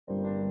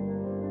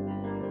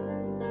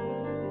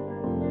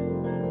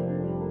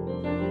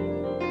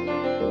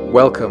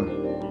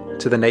Welcome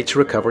to the Nature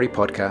Recovery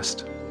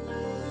Podcast.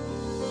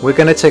 We're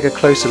going to take a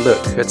closer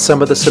look at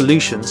some of the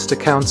solutions to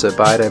counter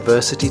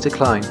biodiversity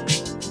decline,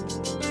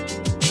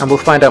 and we'll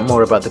find out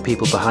more about the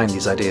people behind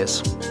these ideas.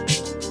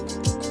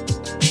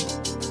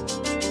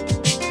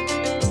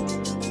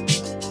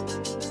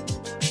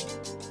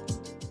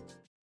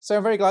 So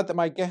I'm very glad that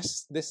my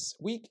guest this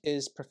week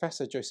is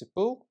Professor Joseph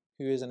Bull,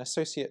 who is an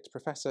Associate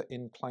Professor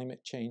in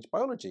Climate Change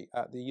Biology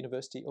at the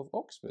University of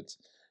Oxford.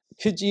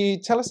 Could you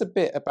tell us a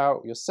bit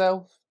about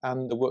yourself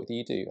and the work that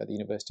you do at the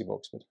University of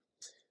Oxford?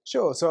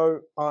 Sure. So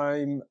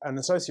I'm an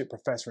associate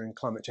professor in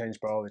climate change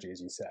biology, as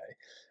you say,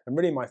 and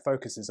really my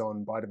focus is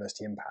on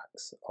biodiversity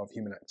impacts of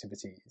human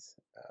activities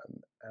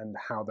and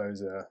how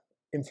those are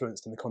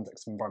influenced in the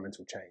context of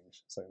environmental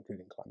change, so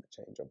including climate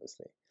change,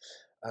 obviously.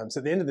 So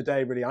at the end of the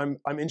day, really, I'm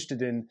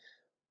interested in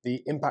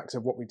the impacts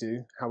of what we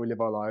do, how we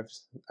live our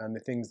lives, and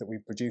the things that we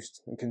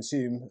produce and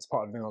consume as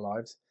part of living our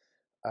lives.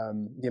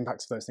 The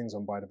impacts of those things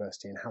on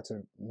biodiversity and how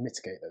to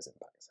mitigate those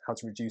impacts, how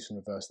to reduce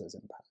and reverse those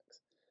impacts.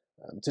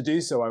 To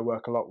do so, I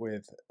work a lot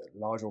with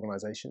large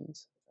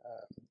organizations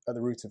at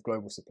the root of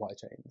global supply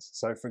chains.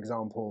 So, for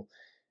example,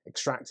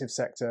 extractive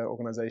sector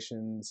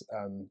organizations,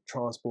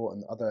 transport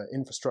and other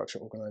infrastructure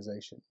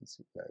organizations,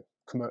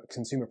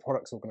 consumer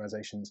products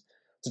organizations,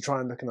 to try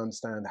and look and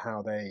understand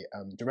how they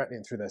directly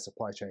and through their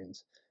supply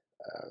chains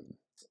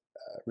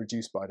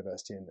reduce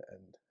biodiversity and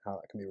how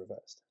that can be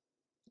reversed.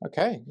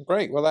 Okay,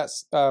 great. Well,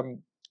 that's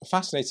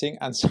fascinating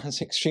and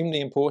sounds extremely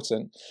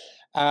important.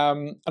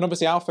 And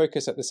obviously our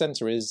focus at the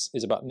centre is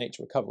about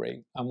nature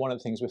recovery. And one of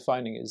the things we're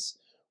finding is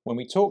when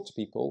we talk to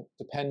people,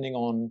 depending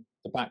on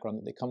the background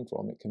that they come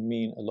from, it can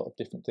mean a lot of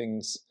different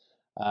things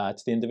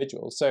to the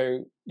individual.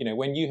 So,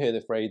 when you hear the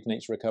phrase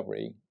nature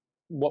recovery,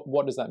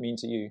 what does that mean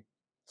to you?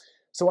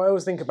 So I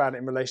always think about it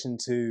in relation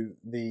to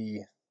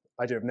the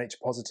idea of nature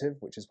positive,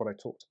 which is what I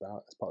talked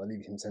about as part of the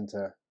Leverhulme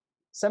Centre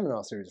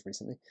seminar series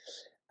recently.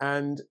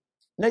 And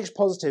nature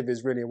positive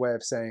is really a way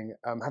of saying,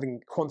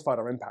 having quantified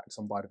our impacts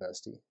on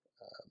biodiversity,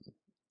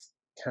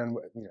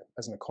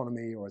 as an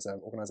economy or as an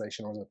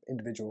organisation or as an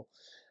individual,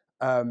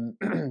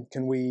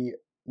 can we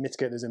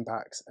mitigate those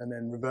impacts and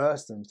then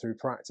reverse them through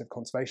proactive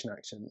conservation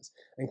actions?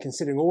 And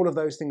considering all of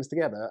those things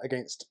together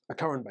against a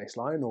current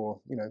baseline, or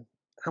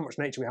how much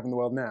nature we have in the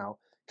world now,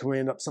 can we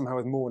end up somehow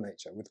with more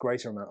nature, with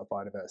greater amount of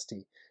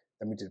biodiversity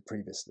than we did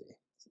previously?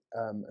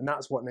 And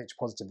that's what nature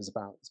positive is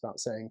about. It's about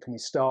saying, can we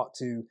start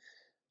to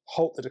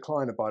halt the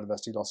decline of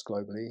biodiversity loss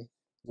globally,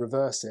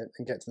 reverse it,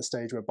 and get to the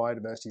stage where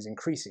biodiversity is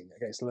increasing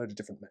against a load of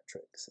different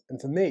metrics. And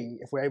for me,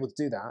 if we're able to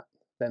do that,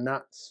 then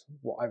that's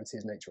what I would see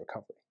as nature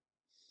recovery.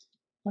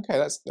 Okay,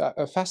 that's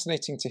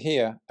fascinating to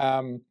hear.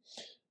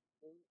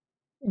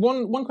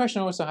 One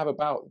question I also have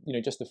about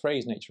just the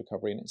phrase nature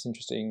recovery, and it's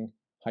interesting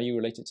how you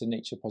relate it to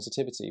nature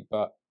positivity,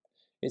 but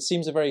it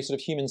seems a very sort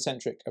of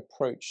human-centric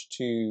approach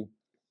to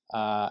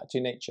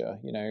nature.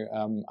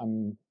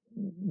 I'm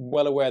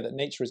well aware that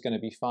nature is going to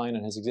be fine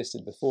and has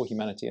existed before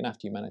humanity and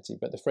after humanity,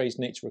 but the phrase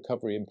nature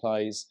recovery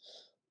implies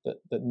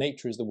that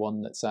nature is the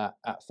one that's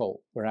at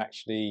fault, where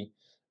actually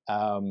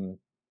really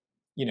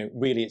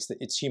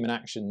it's human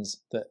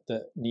actions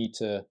that need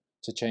to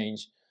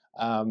change.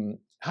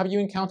 Have you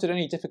encountered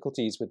any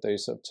difficulties with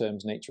those sort of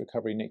terms, nature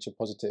recovery, nature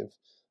positive,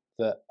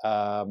 that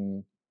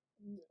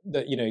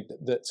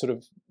sort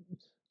of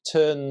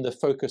turn the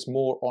focus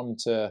more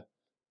onto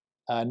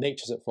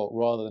nature's at fault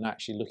rather than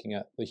actually looking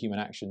at the human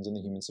actions and the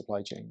human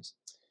supply chains?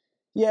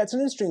 Yeah, it's an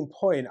interesting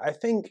point. I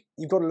think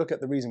you've got to look at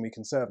the reason we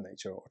conserve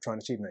nature or try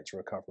and achieve nature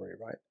recovery,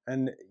 right?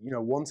 And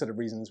one set of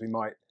reasons we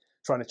might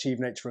try and achieve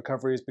nature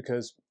recovery is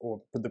because,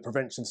 or the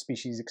prevention of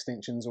species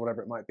extinctions or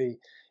whatever it might be,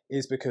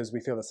 is because we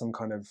feel there's some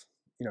kind of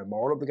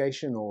moral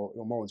obligation or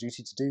moral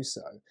duty to do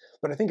so.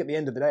 But I think at the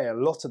end of the day, a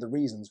lot of the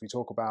reasons we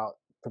talk about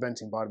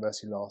preventing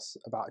biodiversity loss,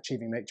 about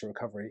achieving nature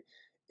recovery,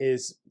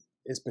 is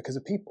because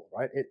of people,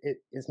 right?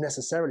 It is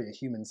necessarily a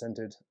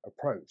human-centered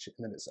approach,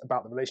 and that it's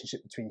about the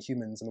relationship between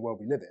humans and the world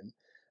we live in,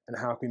 and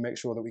how can we make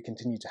sure that we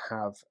continue to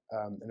have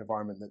an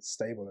environment that's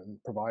stable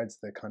and provides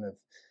the kind of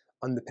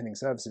underpinning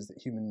services that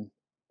human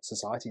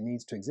society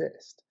needs to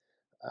exist.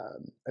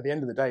 At the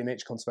end of the day,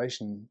 nature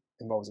conservation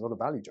involves a lot of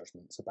value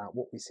judgments about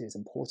what we see as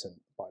important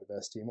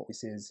biodiversity and what we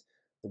see as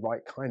the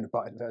right kind of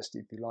biodiversity,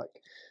 if you like.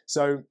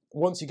 So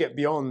once you get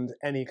beyond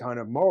any kind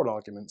of moral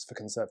arguments for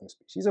conserving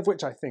species, of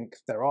which I think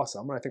there are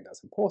some, and I think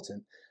that's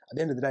important, at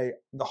the end of the day,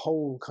 the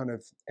whole kind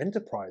of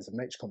enterprise of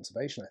nature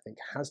conservation, I think,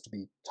 has to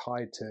be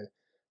tied to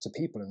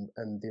people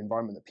and the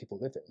environment that people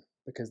live in,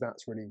 because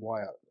that's really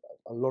why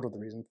a lot of the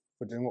reason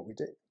for doing what we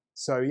do.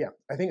 So yeah,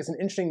 I think it's an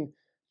interesting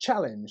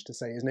challenge to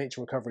say, is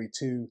nature recovery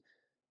too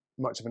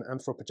much of an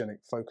anthropogenic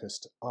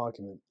focused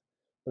argument?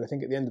 But I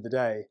think at the end of the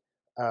day,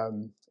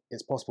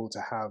 it's possible to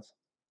have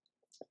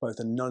both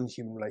a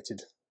non-human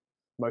related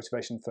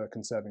motivation for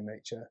conserving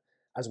nature,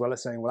 as well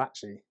as saying, well,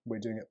 actually, we're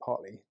doing it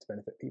partly to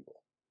benefit people.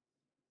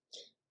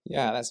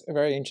 Yeah, that's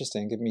very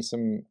interesting. Give me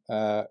some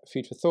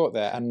food for thought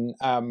there. And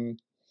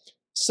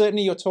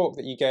certainly your talk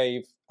that you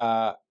gave,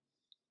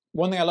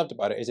 one thing I loved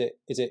about it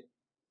is it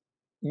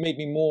made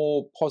me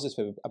more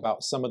positive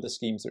about some of the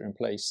schemes that are in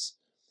place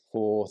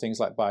for things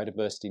like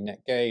biodiversity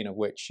net gain, of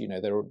which, you know,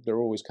 there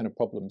are always kind of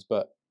problems.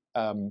 But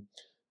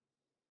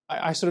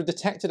I sort of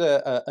detected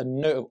a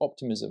note of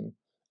optimism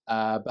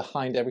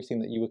behind everything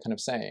that you were kind of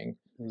saying.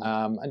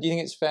 And do you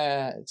think it's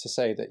fair to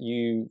say that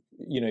you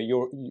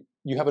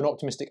have an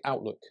optimistic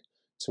outlook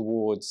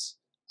towards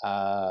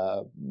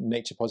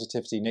nature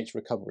positivity, nature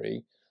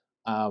recovery?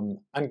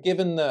 And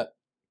given that,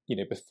 you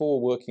know,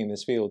 before working in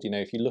this field, you know,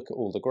 if you look at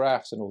all the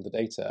graphs and all the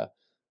data,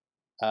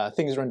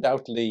 things are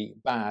undoubtedly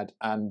bad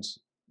and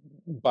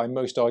by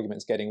most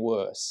arguments getting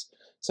worse.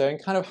 So in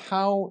kind of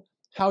how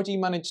do you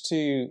manage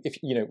to,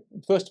 if you know,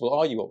 first of all,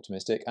 are you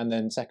optimistic? And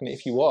then secondly,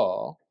 if you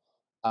are,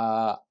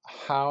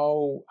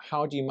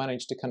 how do you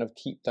manage to kind of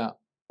keep that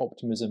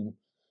optimism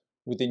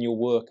within your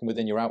work and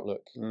within your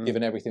outlook,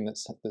 given everything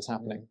that's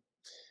happening?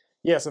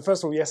 Yeah, so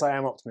first of all, yes, I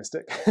am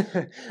optimistic.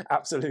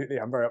 Absolutely,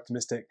 I'm very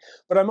optimistic.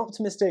 But I'm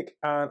optimistic,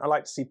 and I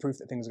like to see proof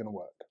that things are going to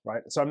work,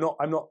 right? So I'm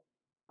not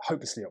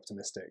hopelessly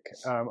optimistic.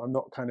 I'm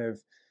not kind of,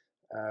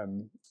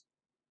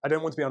 I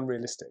don't want to be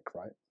unrealistic,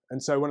 right?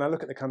 And so when I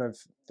look at the kind of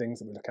things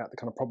that we look at, the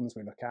kind of problems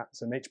we look at,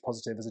 so nature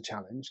positive is a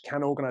challenge.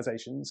 Can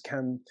organizations,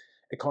 can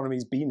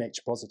economies be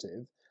nature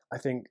positive? I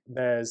think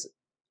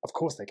of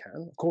course they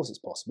can, of course it's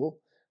possible,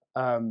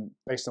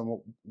 based on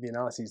what the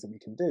analyses that we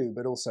can do,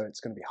 but also it's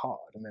going to be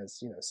hard. And there's,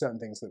 you know, certain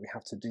things that we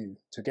have to do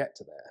to get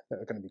to there that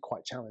are going to be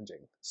quite challenging.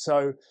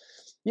 So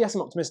yes,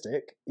 I'm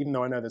optimistic, even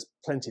though I know there's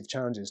plenty of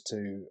challenges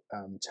to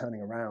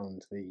turning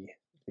around the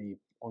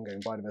ongoing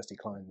biodiversity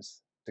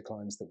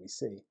declines that we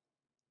see.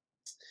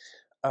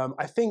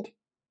 I think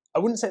I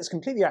wouldn't say it's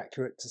completely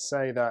accurate to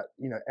say that,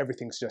 you know,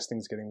 everything suggests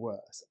things are getting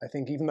worse. I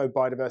think even though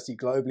biodiversity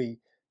globally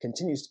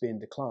continues to be in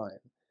decline,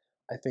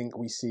 I think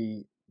we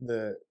see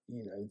the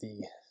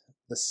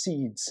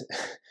seeds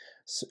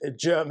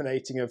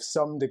germinating of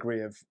some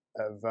degree of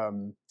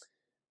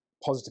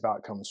positive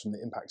outcomes from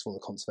the impacts of all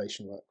the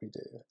conservation work we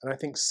do. And I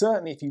think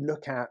certainly if you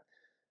look at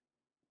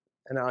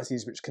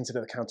analyses which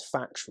consider the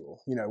counterfactual,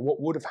 you know, what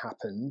would have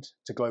happened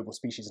to global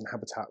species and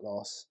habitat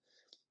loss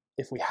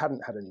if we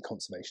hadn't had any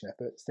conservation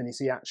efforts, then you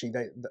see actually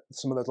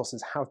some of those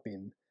losses have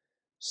been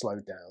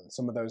slowed down.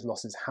 Some of those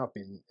losses have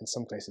been, in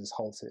some cases,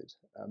 halted.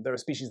 There are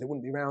species that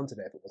wouldn't be around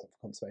today if it wasn't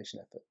for conservation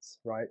efforts,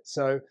 right?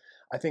 So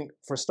I think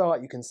for a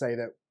start, you can say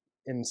that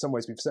in some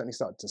ways we've certainly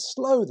started to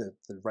slow the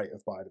rate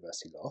of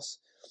biodiversity loss.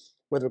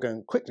 Whether we're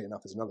going quickly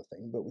enough is another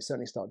thing, but we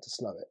certainly started to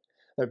slow it.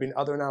 There have been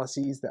other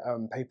analyses,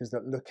 papers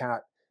that look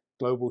at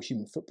global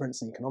human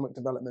footprints and economic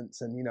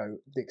developments, and, you know,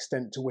 the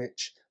extent to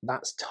which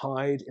that's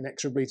tied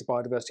inexorably to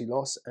biodiversity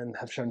loss, and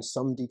have shown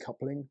some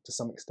decoupling to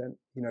some extent.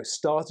 You know,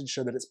 started to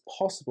show that it's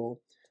possible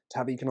to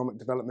have economic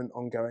development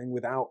ongoing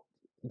without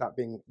that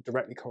being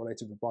directly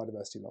correlated with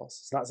biodiversity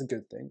loss. So that's a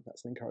good thing.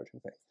 That's an encouraging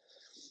thing.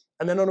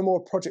 And then on a more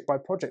project by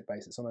project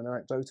basis, on an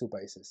anecdotal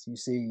basis, you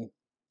see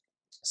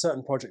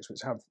certain projects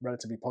which have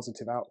relatively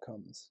positive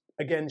outcomes,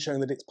 again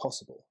showing that it's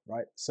possible,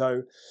 right?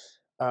 So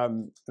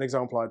an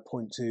example I'd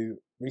point to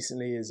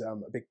recently is a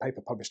big paper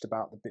published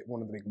about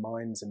one of the big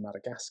mines in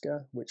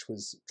Madagascar, which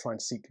was trying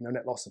to seek no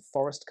net loss of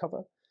forest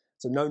cover.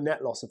 So no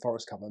net loss of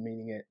forest cover,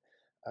 meaning it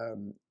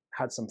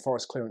had some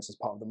forest clearance as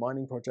part of the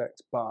mining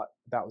project, but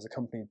that was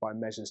accompanied by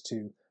measures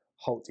to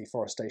halt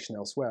deforestation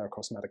elsewhere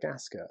across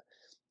Madagascar.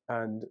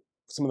 And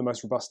some of the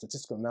most robust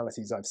statistical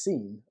analyses I've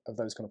seen of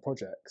those kind of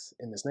projects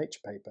in this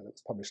Nature paper that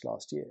was published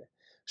last year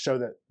show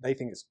that they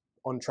think it's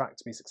on track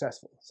to be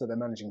successful. So they're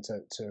managing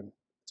to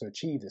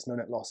achieve this no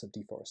net loss of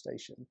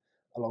deforestation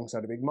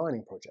alongside a big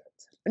mining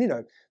project. And, you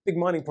know, big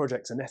mining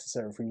projects are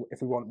necessary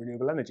if we want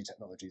renewable energy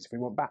technologies, if we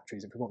want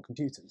batteries, if we want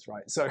computers,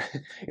 right? So,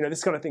 you know,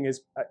 this kind of thing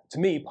is, to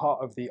me,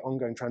 part of the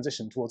ongoing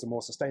transition towards a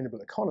more sustainable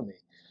economy.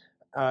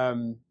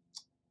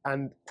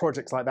 And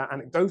projects like that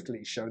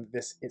anecdotally show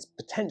that it's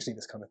potentially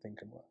this kind of thing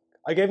can work.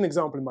 I gave an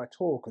example in my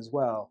talk as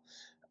well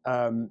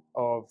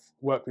of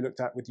work we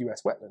looked at with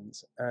US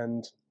wetlands.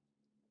 And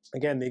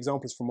again, the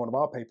example is from one of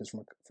our papers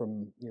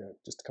from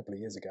just a couple of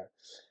years ago.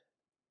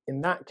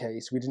 In that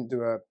case, we didn't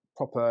do a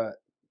proper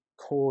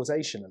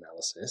causation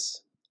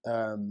analysis.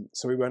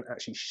 So we weren't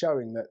actually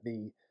showing that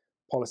the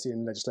policy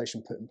and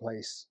legislation put in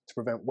place to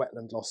prevent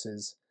wetland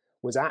losses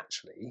was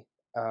actually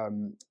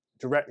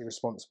directly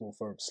responsible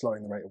for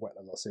slowing the rate of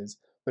wetland losses,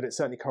 but it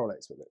certainly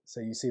correlates with it.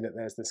 So you see that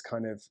there's this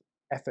kind of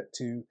effort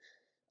to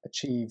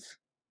save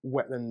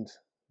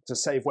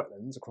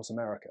wetlands across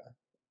America,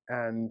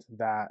 and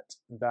that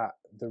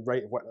the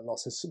rate of wetland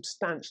loss has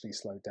substantially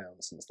slowed down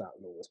since that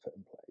law was put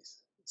in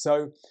place.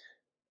 So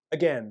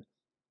again,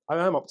 I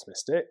am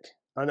optimistic.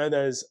 I know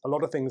there's a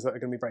lot of things that are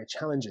going to be very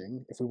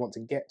challenging if we want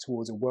to get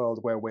towards a world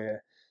where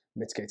we're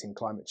mitigating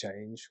climate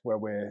change, where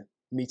we're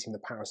meeting the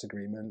Paris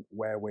Agreement,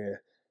 where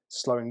we're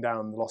slowing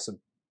down the loss of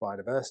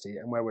biodiversity,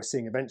 and where we're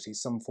seeing eventually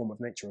some form of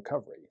nature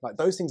recovery. Like,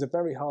 those things are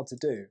very hard to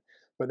do,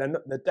 but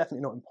they're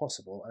definitely not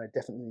impossible, and I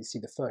definitely see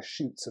the first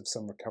shoots of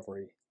some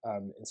recovery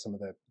in some of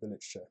the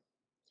literature.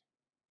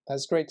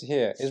 That's great to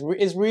hear.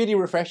 It's really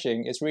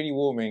refreshing. It's really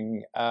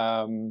warming,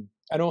 and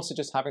also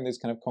just having those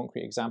kind of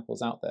concrete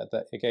examples out there.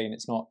 That again,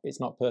 it's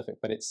not perfect,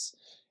 but it's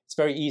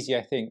very easy,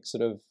 I think,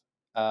 sort of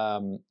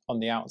on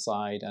the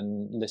outside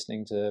and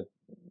listening to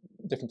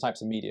different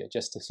types of media,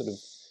 just to sort of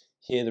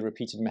hear the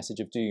repeated message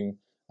of doom.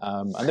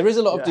 And there is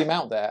a lot of doom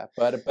out there,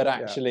 but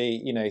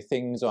actually,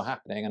 things are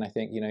happening. And I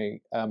think,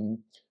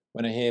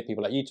 when I hear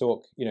people like you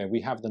talk,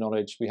 we have the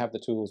knowledge, we have the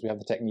tools, we have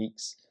the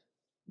techniques.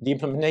 The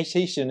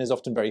implementation is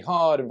often very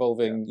hard,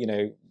 involving,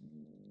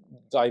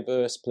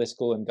 diverse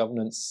political and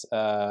governance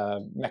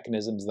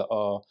mechanisms that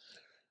are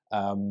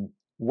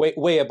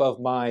way above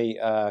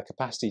my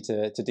capacity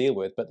to deal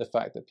with. But the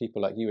fact that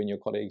people like you and your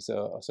colleagues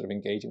are sort of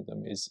engaging with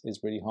them is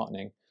really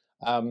heartening.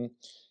 Can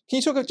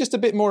you talk just a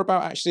bit more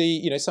about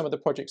actually, some of the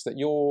projects that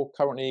you're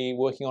currently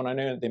working on? I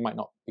know they might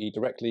not be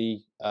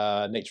directly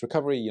nature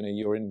recovery.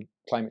 You're in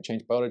climate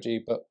change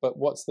biology, but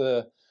what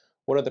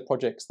are the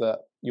projects that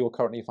you're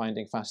currently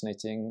finding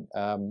fascinating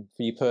for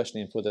you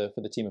personally and for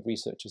the team of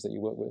researchers that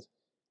you work with?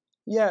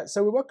 Yeah,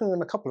 so we're working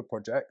on a couple of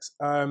projects.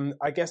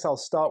 I guess I'll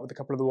start with a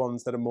couple of the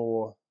ones that are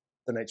more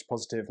the nature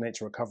positive,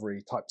 nature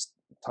recovery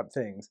type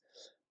things.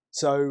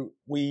 So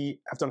we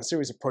have done a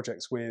series of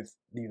projects with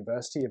the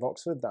University of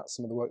Oxford. That's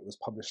some of the work that was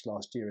published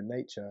last year in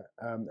Nature,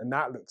 and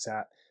that looks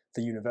at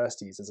the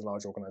universities as a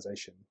large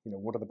organisation.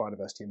 What are the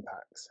biodiversity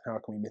impacts? How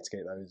can we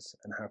mitigate those,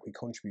 and how can we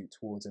contribute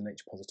towards a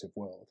nature positive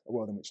world, a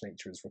world in which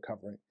nature is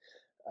recovering?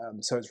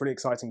 So it's really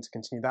exciting to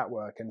continue that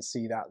work and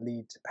see that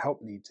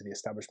help lead to the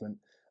establishment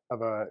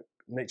of a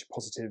nature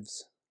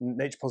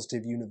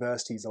positive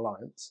universities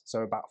alliance.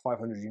 So about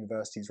 500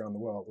 universities around the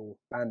world all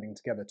banding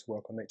together to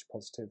work on nature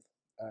positive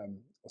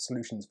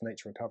solutions for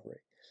nature recovery.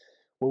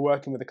 We're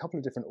working with a couple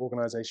of different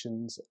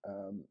organisations,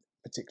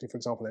 particularly, for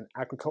example, in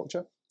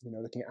agriculture,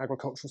 looking at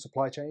agricultural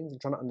supply chains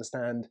and trying to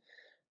understand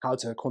how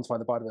to quantify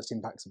the biodiversity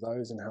impacts of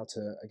those and how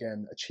to,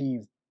 again,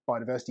 achieve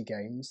biodiversity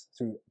gains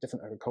through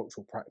different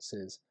agricultural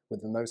practices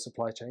within those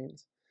supply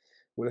chains.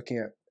 We're looking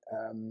at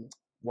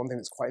one thing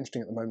that's quite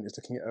interesting at the moment is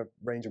looking at a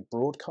range of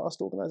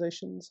broadcast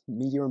organisations,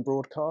 media and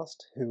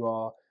broadcast, who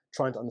are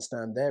trying to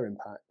understand their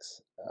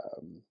impacts,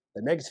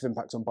 the negative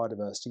impacts on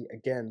biodiversity.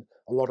 Again,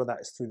 a lot of that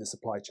is through the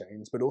supply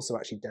chains, but also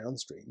actually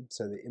downstream.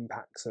 So the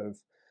impacts of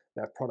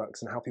their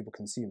products and how people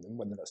consume them,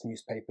 whether that's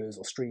newspapers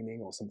or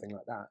streaming or something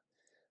like that.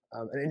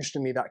 And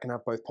interestingly, that can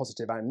have both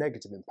positive and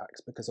negative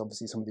impacts, because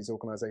obviously some of these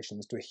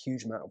organisations do a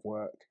huge amount of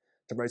work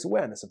to raise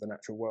awareness of the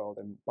natural world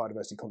and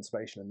biodiversity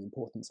conservation and the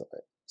importance of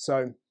it.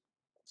 So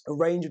a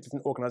range of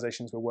different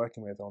organisations we're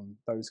working with on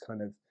those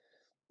kind of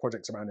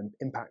projects around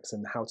impacts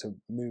and how to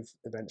move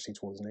eventually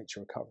towards nature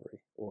recovery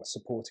or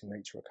supporting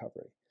nature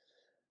recovery.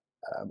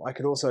 I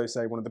could also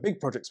say one of the big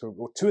projects,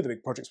 or two of the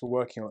big projects we're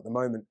working on at the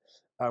moment,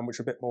 which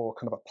are a bit more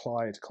kind of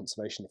applied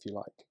conservation, if you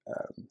like.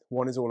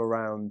 One is all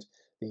around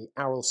the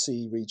Aral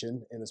Sea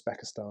region in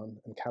Uzbekistan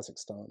and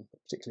Kazakhstan,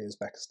 particularly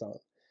Uzbekistan,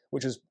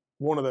 which is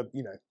one of the,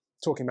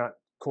 talking about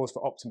cause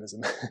for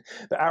optimism.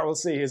 The Aral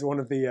Sea is one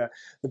of the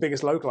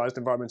biggest localized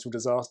environmental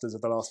disasters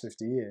of the last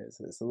 50 years.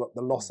 It's the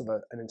loss of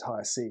an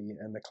entire sea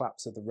and the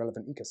collapse of the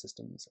relevant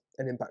ecosystems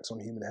and impacts on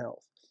human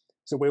health.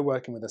 So we're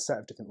working with a set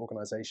of different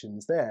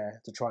organizations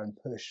there to try and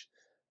push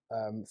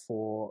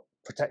for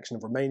protection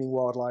of remaining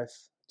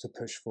wildlife, to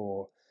push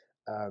for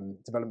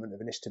development of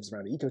initiatives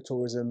around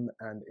ecotourism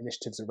and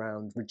initiatives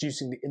around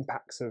reducing the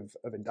impacts of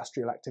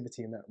industrial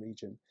activity in that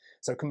region.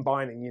 So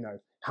combining,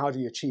 how do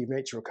you achieve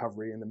nature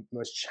recovery in the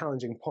most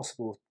challenging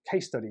possible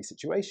case study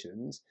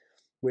situations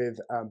with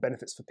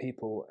benefits for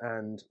people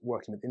and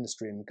working with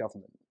industry and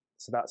government.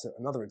 So that's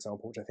another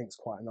example, which I think is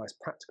quite a nice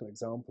practical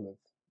example of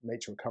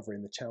nature recovery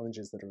and the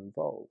challenges that are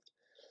involved.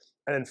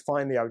 And then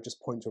finally, I would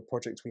just point to a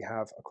project we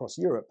have across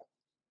Europe,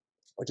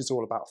 which is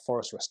all about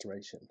forest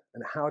restoration.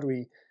 And how do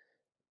we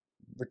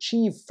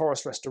achieve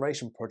forest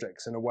restoration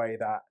projects in a way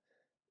that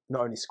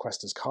not only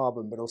sequesters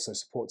carbon, but also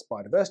supports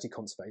biodiversity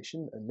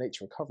conservation and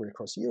nature recovery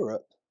across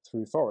Europe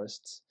through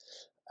forests.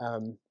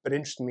 But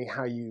interestingly,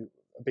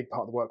 a big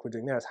part of the work we're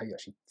doing there is how you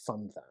actually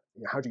fund that.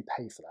 How do you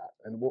pay for that?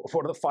 And what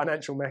are the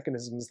financial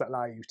mechanisms that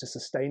allow you to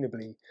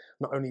sustainably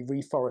not only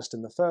reforest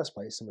in the first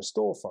place and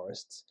restore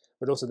forests,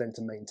 but also then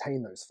to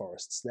maintain those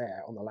forests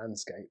there on the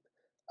landscape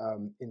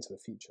into the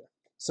future.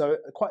 So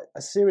quite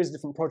a series of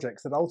different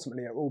projects that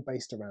ultimately are all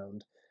based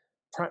around,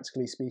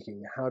 practically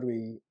speaking, how do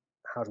we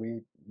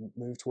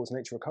move towards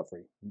nature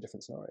recovery in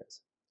different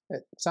scenarios?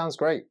 It sounds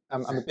great.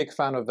 I'm a big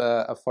fan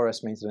of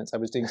forest maintenance. I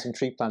was doing some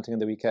tree planting on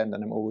the weekend,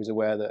 and I'm always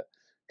aware that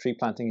tree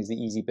planting is the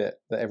easy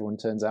bit that everyone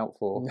turns out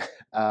for.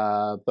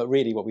 But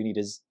really, what we need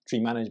is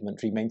tree management,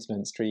 tree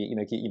maintenance,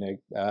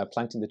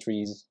 planting the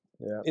trees.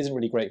 Isn't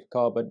really great for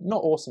carbon,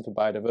 not awesome for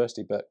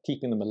biodiversity, but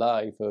keeping them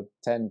alive for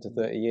 10 to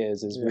 30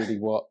 years is really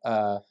what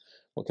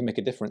can make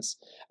a difference.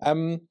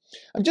 I'm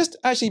just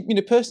actually,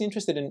 personally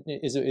interested in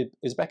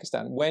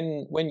Uzbekistan.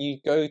 When you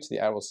go to the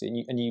Aral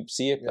Sea and you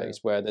see a place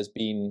where there's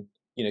been,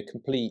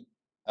 complete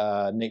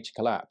nature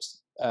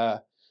collapse,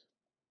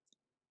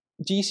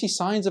 do you see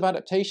signs of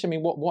adaptation? I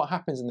mean, what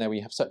happens in there when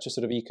you have such a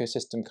sort of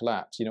ecosystem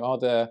collapse? Are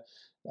there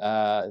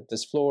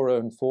does flora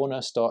and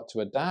fauna start to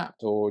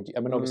adapt? Or, I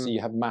mean, obviously Mm,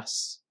 you have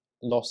mass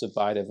loss of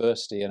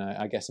biodiversity and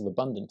I guess of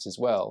abundance as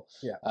well.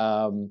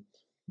 yeah.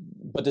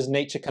 But does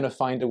nature kind of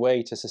find a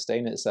way to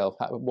sustain itself?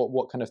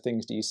 What kind of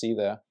things do you see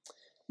there?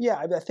 Yeah,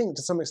 I think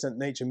to some extent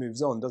nature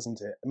moves on,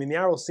 doesn't it? I mean, the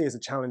Aral Sea is a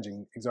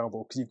challenging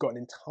example because you've got an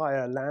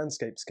entire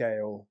landscape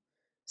scale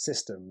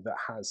system that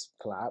has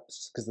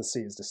collapsed because the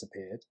sea has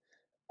disappeared.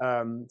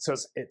 So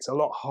it's a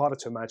lot harder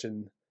to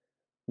imagine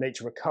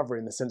nature recovery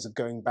in the sense of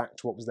going back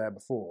to what was there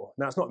before.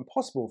 Now, it's not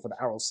impossible for the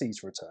Aral Sea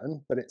to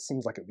return, but it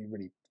seems like it would be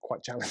really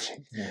quite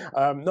challenging,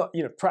 not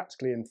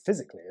practically and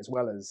physically as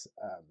well as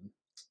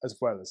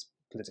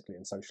politically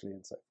and socially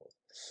and so forth,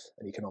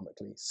 and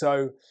economically.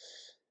 So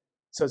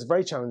it's a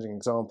very challenging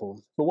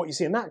example. But what you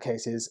see in that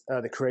case is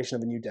the creation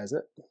of a new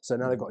desert. So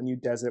now they've got a new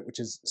desert which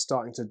is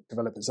starting to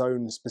develop its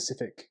own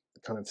specific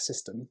kind of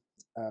system,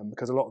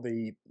 because a lot of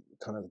the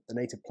kind of the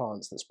native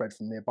plants that spread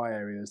from nearby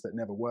areas that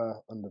never were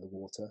under the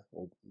water,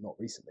 or not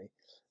recently,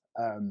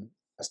 are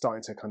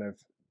starting to kind of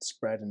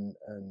spread and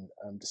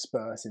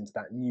disperse into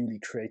that newly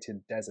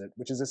created desert,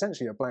 which is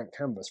essentially a blank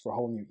canvas for a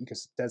whole new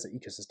desert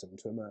ecosystem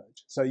to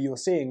emerge. So you're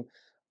seeing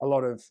a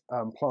lot of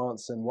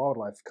plants and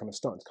wildlife kind of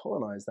starting to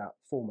colonize that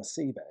former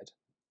seabed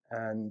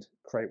and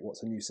create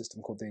what's a new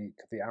system called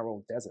the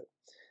Aral Desert.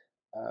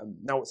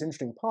 Now, what's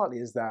interesting partly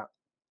is that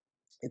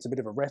it's a bit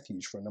of a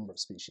refuge for a number of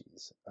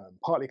species,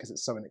 partly because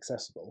it's so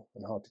inaccessible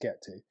and hard to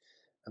get to,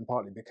 and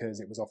partly because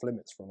it was off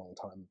limits for a long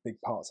time, big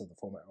parts of the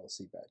former Aral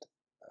seabed.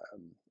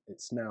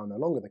 It's now no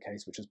longer the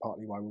case, which is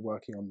partly why we're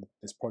working on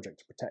this project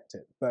to protect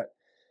it. But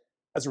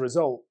as a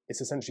result,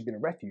 it's essentially been a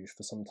refuge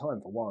for some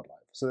time for wildlife.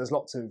 So there's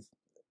lots of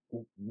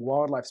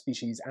wildlife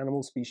species,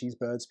 animal species,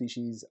 bird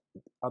species,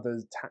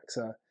 other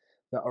taxa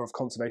that are of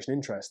conservation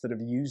interest that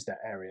have used that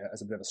area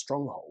as a bit of a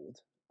stronghold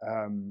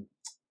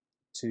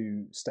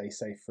to stay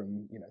safe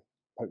from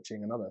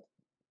poaching and other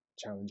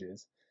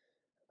challenges.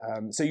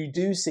 So you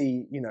do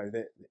see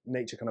that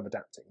nature kind of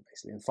adapting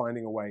basically and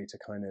finding a way to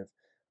kind of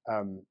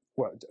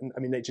I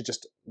mean, nature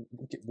just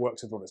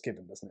works with what it's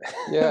given, doesn't it?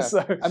 Yeah. So,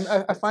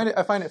 I find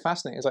it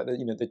fascinating. It's like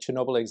the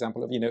Chernobyl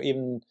example of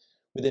even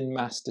within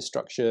mass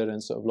destruction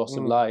and sort of loss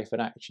of life,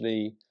 and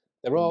actually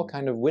they're all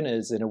kind of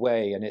winners in a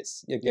way. And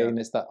it's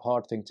it's that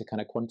hard thing to kind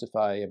of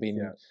quantify. I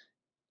mean,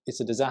 it's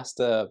a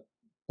disaster,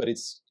 but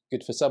it's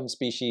good for some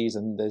species,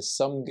 and there's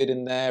some good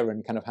in there.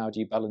 And kind of how do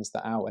you balance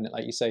that out? And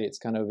like you say, it's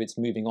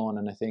moving on.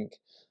 And I think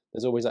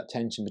there's always that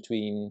tension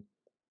between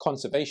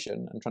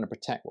conservation and trying to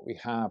protect what we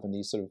have, and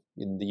these sort of,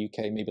 in the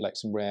UK, maybe like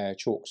some rare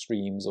chalk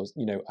streams, or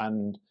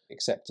and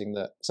accepting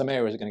that some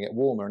areas are going to get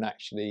warmer, and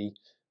actually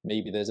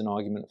maybe there's an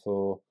argument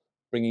for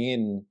bringing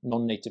in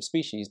non-native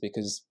species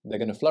because they're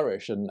going to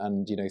flourish, and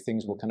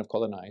things will kind of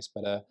colonize.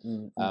 But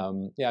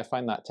I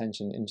find that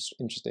tension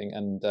interesting,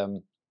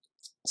 and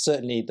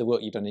certainly the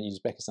work you've done in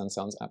Uzbekistan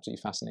sounds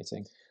absolutely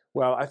fascinating.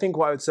 Well, I think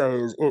what I would say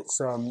is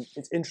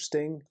it's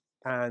interesting,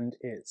 and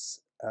it's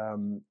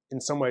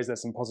in some ways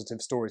there's some positive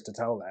stories to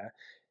tell there.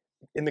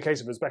 In the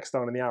case of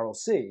Uzbekistan and the Aral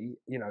Sea,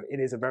 it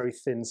is a very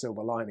thin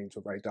silver lining to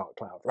a very dark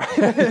cloud,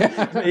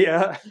 right?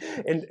 Yeah.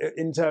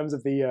 In terms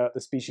of the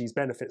species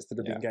benefits that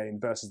have been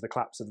gained versus the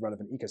collapse of the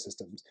relevant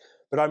ecosystems.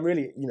 But I'm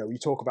really, you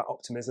talk about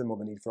optimism or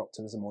the need for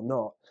optimism or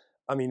not.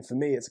 I mean, for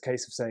me, it's a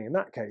case of saying, in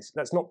that case,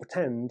 let's not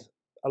pretend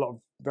a lot of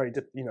very,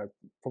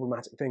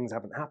 problematic things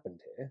haven't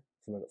happened here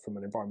from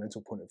an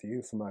environmental point of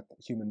view, from a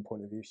human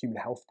point of view, human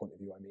health point of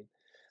view. I mean.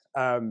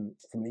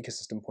 From an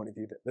ecosystem point of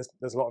view, that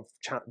there's a lot of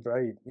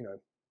very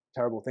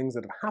terrible things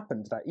that have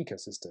happened to that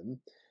ecosystem,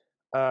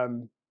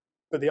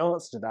 but the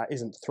answer to that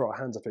isn't to throw our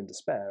hands up in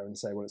despair and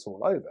say, well, it's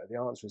all over. The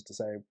answer is to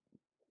say,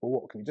 well,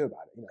 what can we do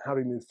about it? How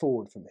do we move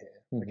forward from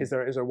here? Like, is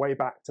there a way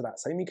back to that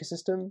same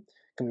ecosystem?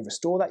 Can we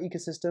restore that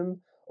ecosystem,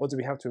 or do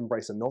we have to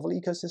embrace a novel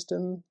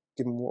ecosystem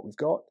given what we've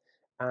got?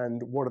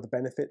 And what are the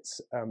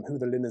benefits? Who are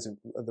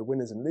the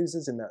winners and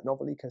losers in that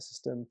novel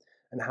ecosystem?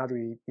 And how do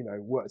we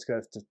work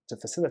together to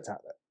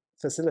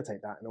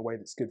facilitate that in a way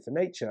that's good for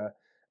nature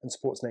and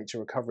supports nature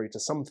recovery to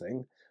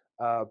something,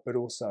 but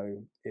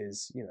also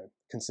is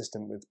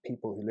consistent with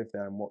people who live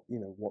there and what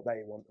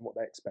they want and what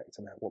they expect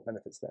and what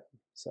benefits them.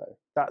 So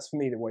that's for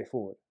me the way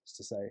forward, is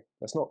to say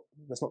let's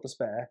not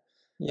despair.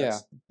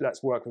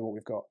 Let's work with what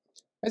we've got.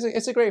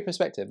 It's a great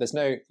perspective. There's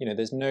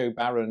no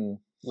barren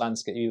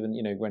landscape, even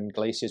when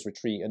glaciers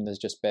retreat and there's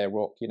just bare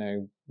rock.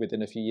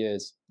 Within a few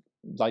years,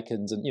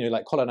 lichens and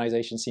like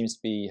colonization seems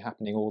to be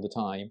happening all the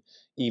time,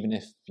 even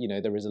if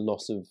there is a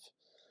loss of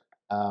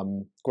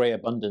great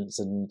abundance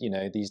and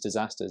these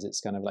disasters.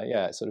 It's kind of like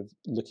sort of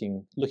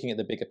looking at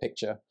the bigger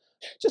picture.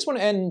 Just want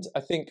to end, I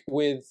think,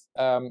 with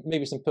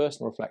maybe some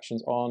personal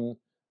reflections on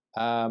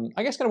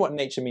I guess kind of what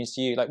nature means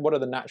to you. Like, what are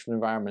the natural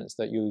environments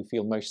that you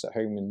feel most at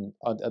home in?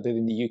 Are they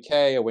in the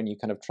UK, or when you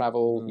kind of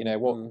travel?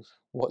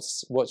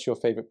 What's your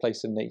favorite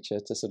place in nature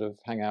to sort of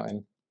hang out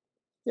in?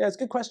 Yeah, it's a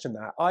good question.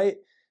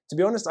 To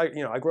be honest, I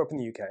grew up in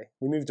the UK.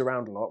 We moved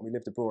around a lot. We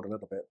lived abroad a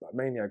little bit, but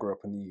mainly I grew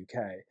up in the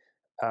UK.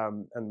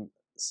 And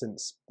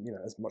since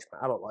as much of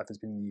my adult life has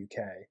been in the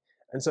UK,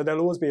 And so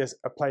there'll always be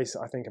a place,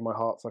 I think, in my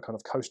heart for kind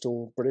of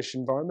coastal British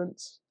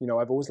environments. You know,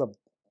 I've always loved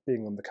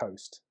being on the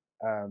coast.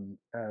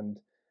 And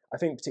I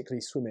think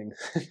particularly swimming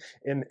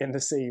in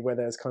the sea where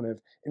there's kind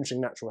of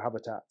interesting natural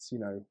habitats, you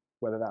know,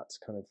 whether that's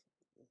kind of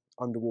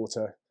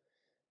underwater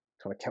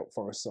kind of kelp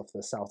forests off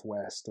the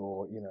southwest,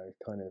 or, you know,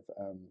 kind of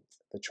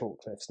the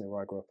chalk cliffs near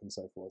where I grew up and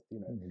so forth.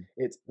 You know,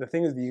 it's the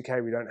thing is, the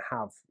UK, we don't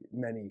have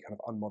many kind of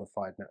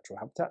unmodified natural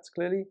habitats,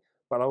 clearly,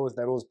 but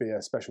there'll always be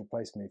a special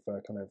place for me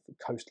for kind of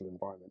coastal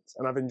environments.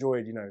 And I've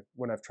enjoyed, you know,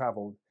 when I've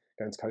travelled,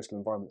 going to coastal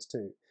environments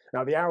too.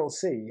 Now the Aral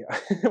Sea,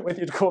 whether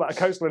you'd call that a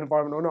coastal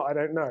environment or not, I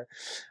don't know.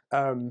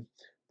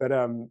 But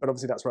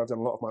obviously that's where I've done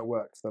a lot of my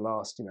work for the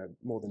last, you know,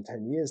 more than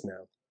 10 years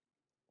now.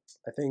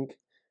 I think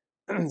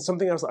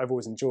something else that I've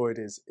always enjoyed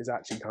is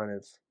actually kind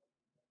of,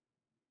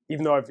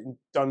 even though I've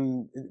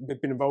been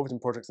involved in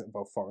projects that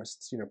involve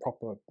forests, you know,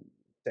 proper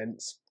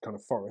dense kind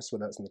of forests,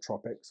 whether that's in the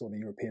tropics or the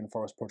European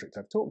forest project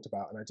I've talked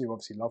about, and I do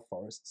obviously love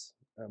forests,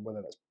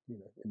 whether that's, you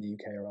know, in the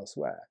UK or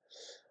elsewhere.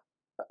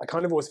 I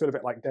kind of always feel a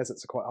bit like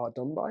deserts are quite hard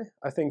done by.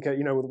 I think,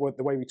 you know,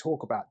 the way we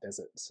talk about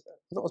deserts,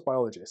 not as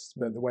biologists,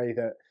 but the way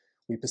that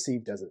we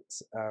perceive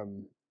deserts,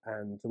 and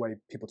the way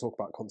people talk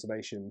about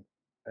conservation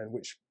and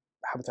which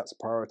habitats are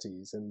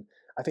priorities. And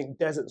I think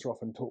deserts are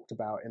often talked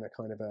about in a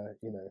kind of a,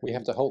 you know, we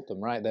have to halt them,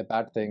 right? They're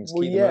bad things.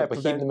 Well,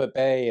 Keep them at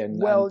bay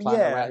and plant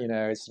around, you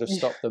know, sort of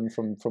stop them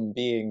from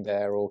being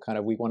there, or kind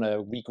of we want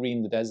to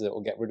regreen the desert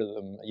or get rid of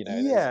them, you know.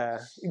 Yeah,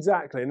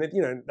 exactly. And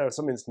you know, there are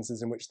some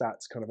instances in which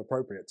that's kind of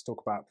appropriate to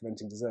talk about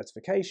preventing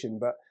desertification,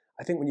 but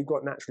I think when you've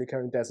got naturally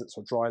occurring deserts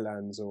or dry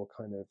lands or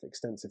kind of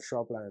extensive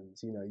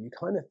shrublands, you know,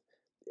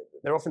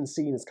 they're often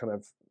seen as kind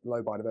of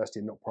low biodiversity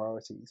and not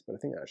priorities, but I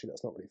think actually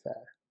that's not really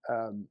fair.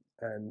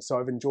 And so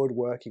I've enjoyed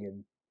working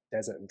in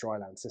desert and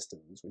dryland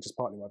systems, which is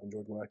partly why I've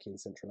enjoyed working in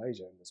Central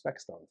Asia and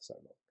Uzbekistan for so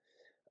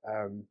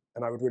long.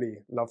 And I would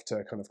really love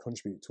to kind of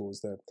contribute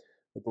towards the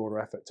broader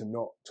effort to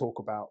not talk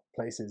about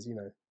places, you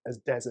know, as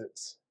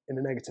deserts in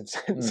a negative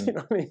sense. You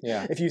know what I mean?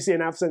 Yeah. If you see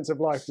an absence of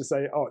life, to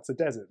say, oh, it's a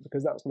desert,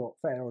 because that's not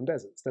fair on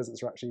deserts.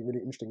 Deserts are actually really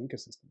interesting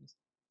ecosystems.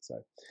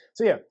 So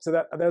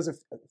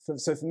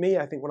for me,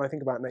 I think when I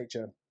think about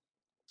nature,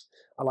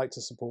 I like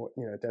to support,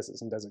 you know,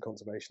 deserts and desert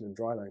conservation and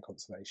dryland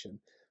conservation.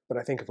 But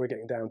I think if we're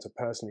getting down to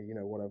personally, you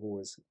know, what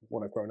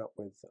I've grown up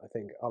with, I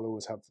think I'll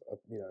always have a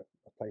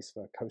place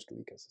for coastal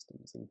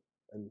ecosystems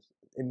and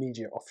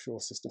immediate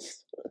offshore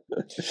systems.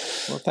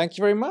 Well, thank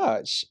you very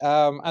much.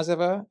 As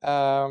ever,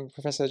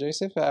 Professor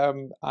Joseph,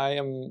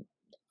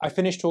 I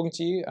finished talking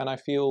to you and I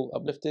feel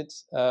uplifted,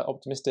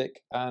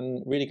 optimistic,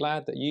 and really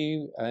glad that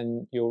you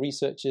and your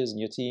researchers and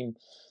your team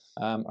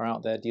are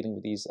out there dealing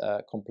with these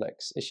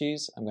complex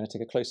issues. I'm going to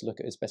take a closer look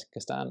at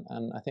Uzbekistan,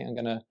 and I think I'm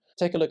going to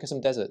take a look at some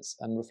deserts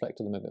and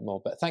reflect on them a bit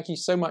more. But thank you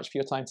so much for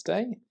your time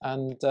today,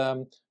 and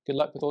good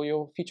luck with all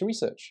your future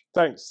research.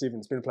 Thanks, Stephen.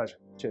 It's been a pleasure.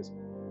 Cheers.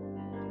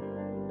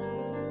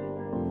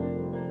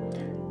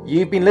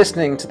 You've been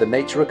listening to the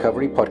Nature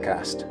Recovery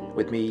Podcast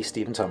with me,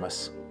 Stephen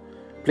Thomas.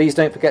 Please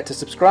don't forget to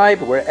subscribe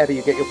wherever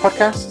you get your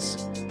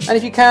podcasts, and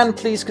if you can,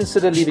 please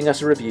consider leaving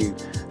us a review,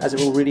 as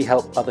it will really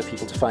help other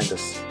people to find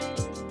us.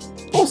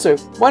 Also,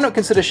 why not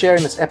consider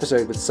sharing this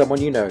episode with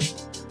someone you know?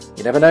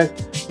 You never know,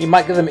 you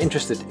might get them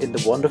interested in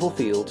the wonderful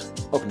field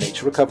of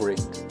nature recovery.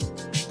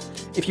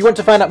 If you want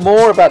to find out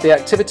more about the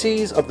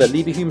activities of the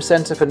Leverhulme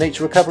Centre for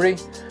Nature Recovery,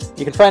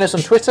 you can find us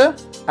on Twitter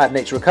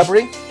 @Nature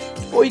Recovery,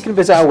 or you can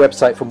visit our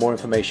website for more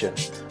information.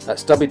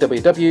 That's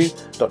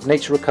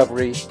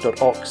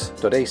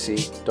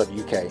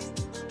www.naturerecovery.ox.ac.uk.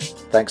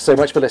 Thanks so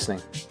much for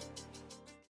listening.